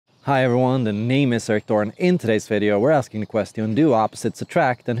Hi everyone, the name is Eric Thorn. In today's video, we're asking the question, do opposites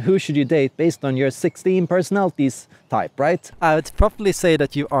attract, and who should you date based on your 16 personalities type, right? I would probably say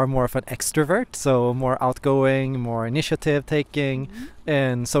that you are more of an extrovert, so more outgoing, more initiative taking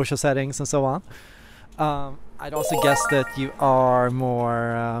in social settings and so on. I'd also guess that you are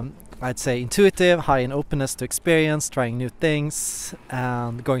more, I'd say, intuitive, high in openness to experience, trying new things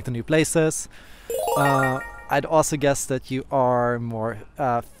and going to new places. I'd also guess that you are more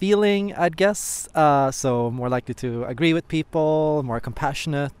feeling, I'd guess, so more likely to agree with people, more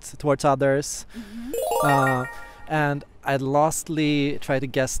compassionate towards others. And I'd lastly try to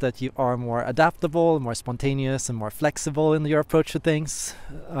guess that you are more adaptable, more spontaneous and more flexible in your approach to things.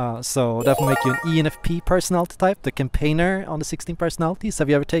 So that will make you an ENFP personality type, the campaigner on the 16 personalities. Have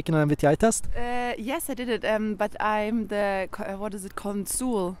you ever taken an MBTI test? Yes, I did it, but I'm the, what is it,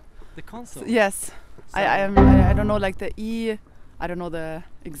 consul? The consul? Yes. So I don't know, like the E, I don't know the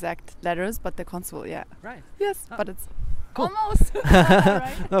exact letters, but the consul, yeah. Right. Yes, but it's cool. Almost.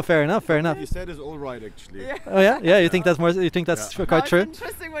 Right. No, fair enough, fair enough. You said it's all right, actually. Yeah. Oh yeah, yeah. You think that's more? You think that's quite true? It's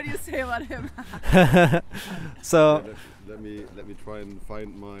interesting what you say about him. So let me try and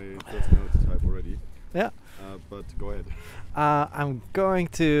find my personality type already. Yeah. But go ahead. I'm going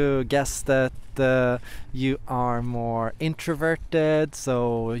to guess that you are more introverted,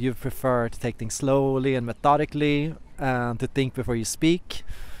 so you prefer to take things slowly and methodically and to think before you speak.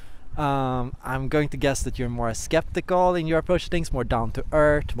 I'm going to guess that you're more skeptical in your approach to things, more down to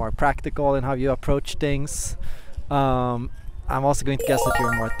earth, more practical in how you approach things. I'm also going to guess that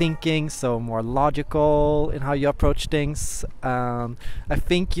you're more thinking, so more logical in how you approach things. I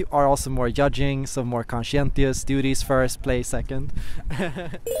think you are also more judging, so more conscientious, duties first, play second. You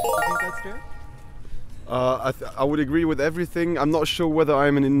think that's true? I would agree with everything. I'm not sure whether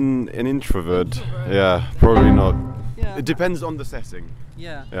I'm an introvert. Yeah, probably not. Yeah. It depends on the setting.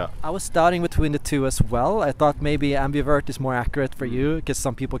 Yeah. I was starting between the two as well. I thought maybe ambivert is more accurate for you because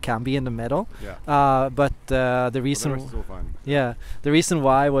some people can be in the middle. Yeah. But the reason, still fine. Yeah, the reason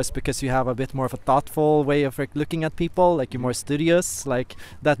why was because you have a bit more of a thoughtful way of looking at people. Like you're more studious. Like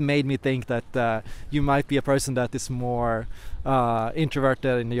that made me think that you might be a person that is more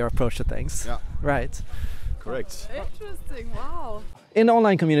introverted in your approach to things. Yeah. Right. Correct. Interesting. Wow. In the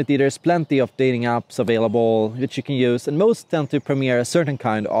online community, there's plenty of dating apps available which you can use, and most tend to premiere a certain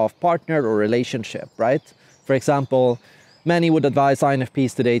kind of partner or relationship, right? For example, many would advise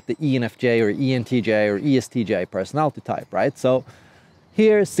INFPs to date the ENFJ or ENTJ or ESTJ personality type, right? So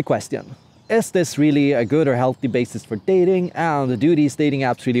here's the question. Is this really a good or healthy basis for dating? And do these dating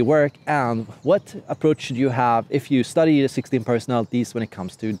apps really work? And what approach should you have if you study the 16 personalities when it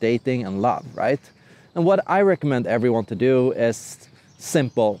comes to dating and love, right? And what I recommend everyone to do is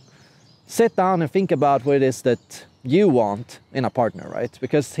simple. Sit down and think about what it is that you want in a partner, right?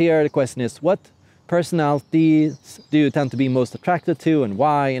 Because here the question is, what personalities do you tend to be most attracted to and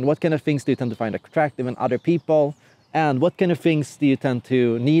why? And what kind of things do you tend to find attractive in other people? And what kind of things do you tend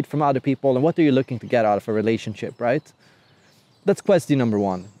to need from other people? And what are you looking to get out of a relationship, right? That's question number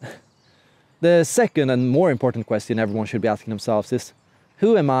one. The second and more important question everyone should be asking themselves is,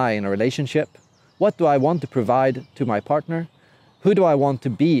 who am I in a relationship? What do I want to provide to my partner? Who do I want to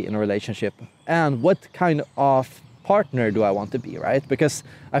be in a relationship? And what kind of partner do I want to be, right? Because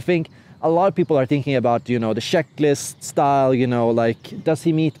I think a lot of people are thinking about, you know, the checklist style, you know, like, does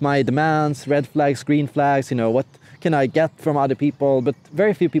he meet my demands, red flags, green flags, you know, what can I get from other people? But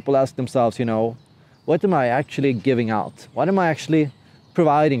very few people ask themselves, you know, what am I actually giving out? What am I actually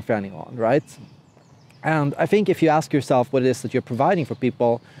providing for anyone, right? And I think if you ask yourself what it is that you're providing for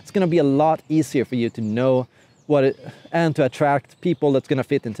people, it's going to be a lot easier for you to know and to attract people that's going to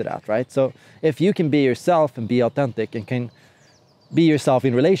fit into that, right? So if you can be yourself and be authentic and can be yourself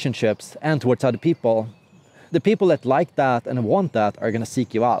in relationships and towards other people, the people that like that and want that are going to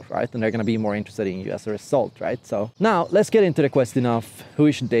seek you out, right? And they're going to be more interested in you as a result, right? So now let's get into the question of who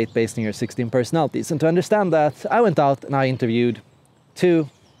you should date based on your 16 personalities. And to understand that, I went out and I interviewed two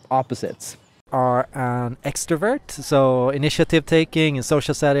opposites. Are an extrovert, so initiative taking in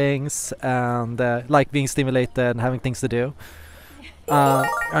social settings and like being stimulated and having things to do.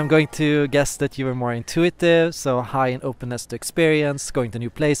 I'm going to guess that you were more intuitive, so high in openness to experience, going to new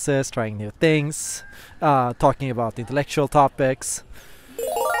places, trying new things, talking about intellectual topics.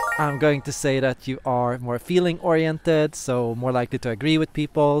 I'm going to say that you are more feeling oriented, so more likely to agree with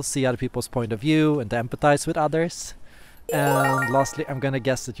people, see other people's point of view and to empathize with others. And lastly, I'm going to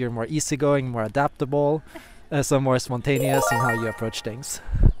guess that you're more easygoing, more adaptable, so more spontaneous in how you approach things.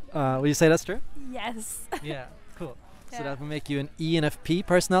 Would you say that's true? Yes. Yeah, cool. Yeah. So that will make you an ENFP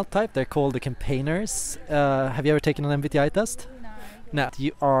personality type. They're called the campaigners. Have you ever taken an MBTI test? No. Now,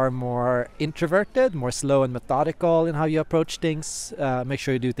 you are more introverted, more slow and methodical in how you approach things, make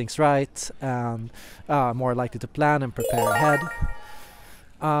sure you do things right, and more likely to plan and prepare ahead.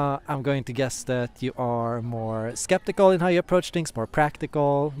 I'm going to guess that you are more skeptical in how you approach things, more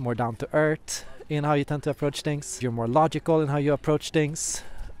practical, more down to earth in how you tend to approach things. You're more logical in how you approach things.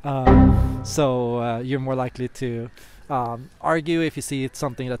 So you're more likely to argue if you see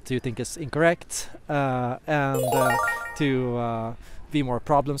something that you think is incorrect, and to be more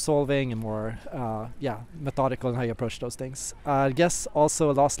problem solving and more methodical in how you approach those things. I guess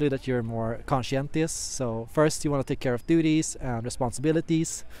also lastly that you're more conscientious. So first you want to take care of duties and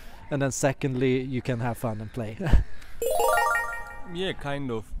responsibilities, and then secondly you can have fun and play. Yeah, kind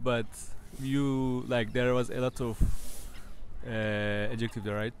of, but you like there was a lot of adjective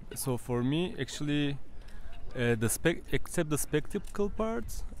there, right? So for me actually except the spectacle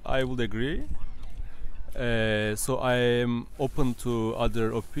parts I would agree. So I am open to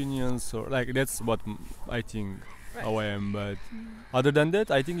other opinions, or like that's what I think how I am, but other than that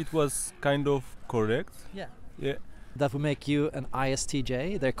I think it was kind of correct. Yeah. That would make you an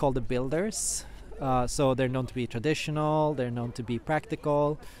ISTJ. They're called the builders. So they're known to be traditional, they're known to be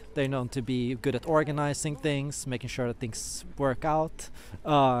practical, they're known to be good at organizing things, making sure that things work out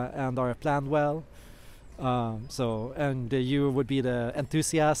and are planned well. You would be the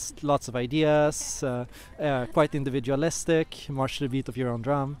enthusiast, lots of ideas, quite individualistic, march to the beat of your own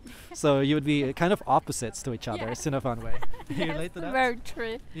drum. So you would be kind of opposites to each other, in a fun way. You relate to that? Very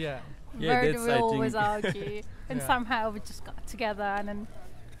true. Yeah. Very, that's, we I always think argue, and Yeah. somehow we just got together, and then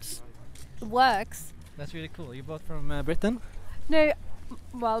it works. That's really cool. You're both from Britain? No,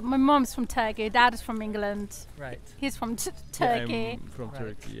 well, my mom's from Turkey, dad is from England. Right. He's from Yeah, Turkey. I'm from Right.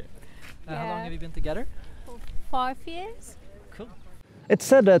 Turkey. Yeah. How long Yeah. have you been together? For 5 years. Cool. It's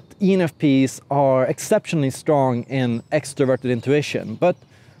said that ENFPs are exceptionally strong in extroverted intuition, but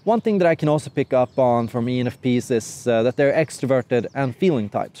one thing that I can also pick up on from ENFPs is that they're extroverted and feeling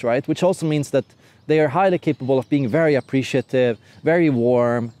types, right? Which also means that they are highly capable of being very appreciative, very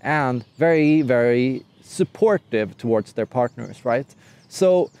warm, and very, very supportive towards their partners, right?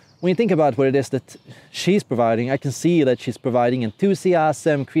 So when you think about what it is that she's providing, I can see that she's providing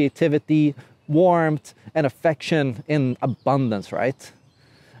enthusiasm, creativity, warmth, and affection in abundance, right?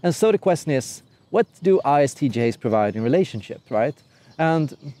 And so the question is, what do ISTJs provide in relationships, right?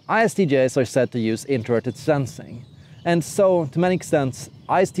 And ISTJs are said to use introverted sensing. And so, to many extents,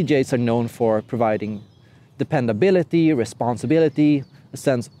 ISTJs are known for providing dependability, responsibility, a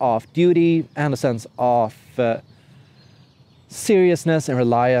sense of duty, and a sense of seriousness and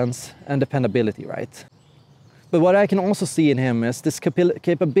reliance and dependability, right? But what I can also see in him is this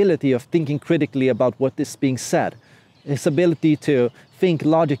capability of thinking critically about what is being said. His ability to think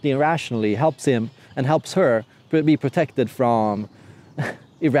logically and rationally helps him and helps her be protected from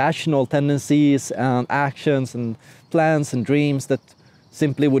irrational tendencies and actions and plans and dreams that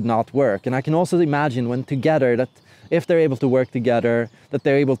simply would not work. And I can also imagine when together that if they're able to work together, that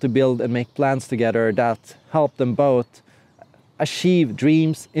they're able to build and make plans together that help them both achieve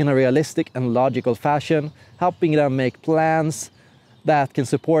dreams in a realistic and logical fashion, helping them make plans that can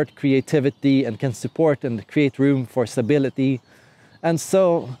support creativity and can support and create room for stability. And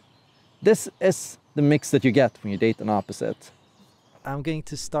so this is the mix that you get when you date an opposite. I'm going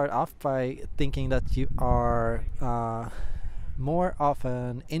to start off by thinking that you are more of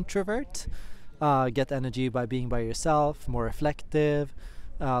an introvert, get energy by being by yourself, more reflective,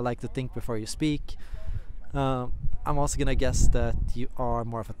 like to think before you speak. I'm also going to guess that you are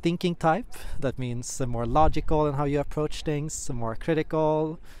more of a thinking type. That means more logical in how you approach things, more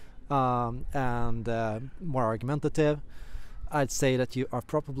critical, and more argumentative. I'd say that you are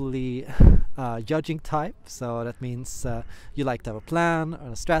probably judging type, so that means you like to have a plan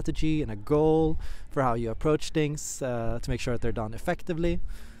and a strategy and a goal for how you approach things to make sure that they're done effectively.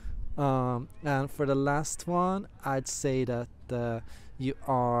 And for the last one, I'd say that you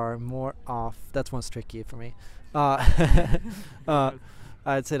are more of, that one's tricky for me. I'd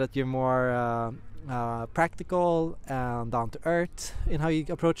say that you're more practical and down to earth in how you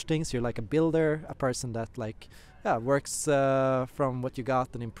approach things. You're like a builder, a person that works from what you got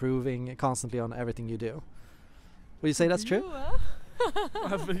and improving constantly on everything you do. Would you say that's true?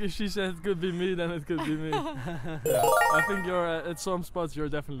 I think if she said it could be me, then it could be me. Yeah. I think you're at some spots you're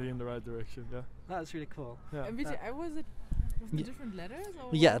definitely in the right direction. Yeah. That's really cool. Yeah. Was it with the different letters? Or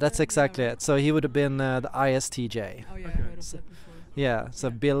Yeah, that's exactly it. So he would have been the ISTJ. Oh yeah, I Okay. heard of that before. Yeah, so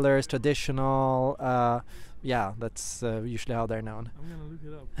builders, traditional, yeah, that's usually how they're known. I'm gonna look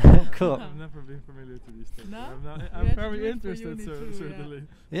it up. Cool. I've never been familiar to these things. No? We I'm had to do very it for interested, uni too, certainly.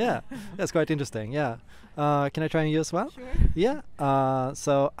 Yeah, that's quite interesting. Yeah. Can I try and you as well? Sure. Yeah.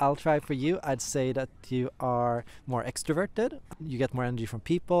 So I'll try for you. I'd say that you are more extroverted. You get more energy from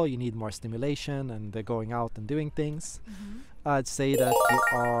people. You need more stimulation and going out and doing things. I'd say that you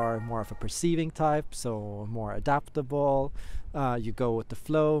are more of a perceiving type, so more adaptable. You go with the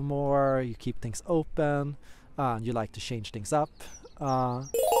flow more. You keep things open. You like to change things up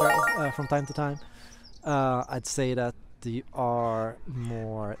from time to time. I'd say that you are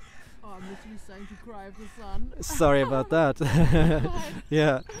more. Oh, I'm literally starting to cry of the sun. Sorry about that.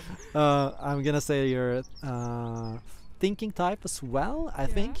 Yeah, I'm gonna say you're thinking type as well. I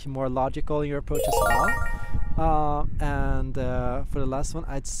think more logical in your approach as well. And for the last one,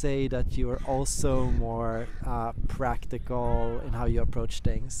 I'd say that you are also more practical in how you approach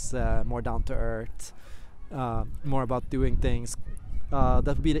things, more down to earth, more about doing things. That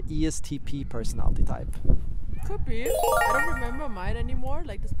would be the ESTP personality type. Could be. I don't remember mine anymore,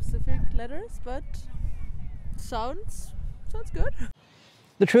 like the specific letters, but sounds good.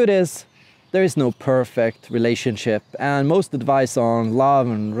 The truth is, there is no perfect relationship, and most advice on love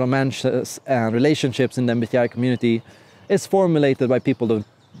and romances and relationships in the MBTI community is formulated by people that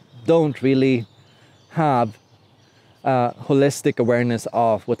don't really have holistic awareness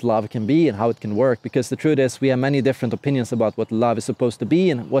of what love can be and how it can work, because the truth is we have many different opinions about what love is supposed to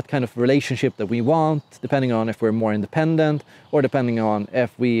be and what kind of relationship that we want, depending on if we're more independent or depending on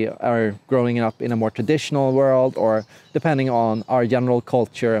if we are growing up in a more traditional world or depending on our general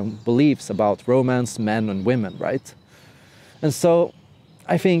culture and beliefs about romance, men and women, right? And so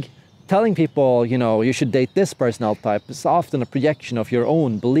I think telling people, you know, you should date this personality type is often a projection of your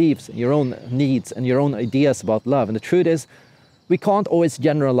own beliefs, your own needs, and your own ideas about love. And the truth is, we can't always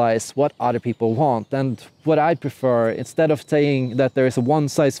generalize what other people want. And what I prefer, instead of saying that there is a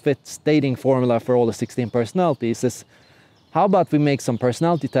one-size-fits dating formula for all the 16 personalities, is how about we make some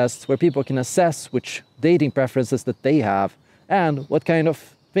personality tests where people can assess which dating preferences that they have and what kind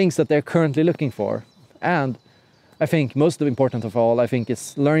of things that they're currently looking for. And I think most important of all, I think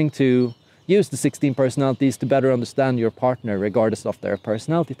is learning to use the 16 personalities to better understand your partner regardless of their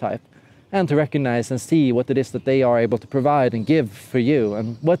personality type, and to recognize and see what it is that they are able to provide and give for you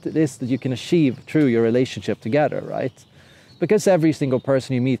and what it is that you can achieve through your relationship together, right? Because every single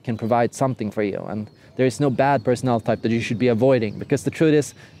person you meet can provide something for you, and there is no bad personality type that you should be avoiding, because the truth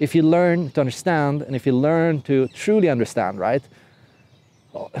is, if you learn to understand and if you learn to truly understand, right,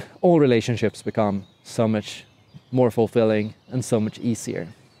 all relationships become so much more fulfilling and so much easier.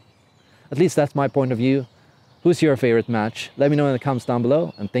 At least that's my point of view. Who's your favorite match? Let me know in the comments down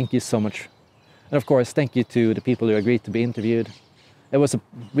below, and thank you so much. And of course, thank you to the people who agreed to be interviewed. It was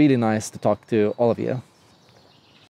really nice to talk to all of you.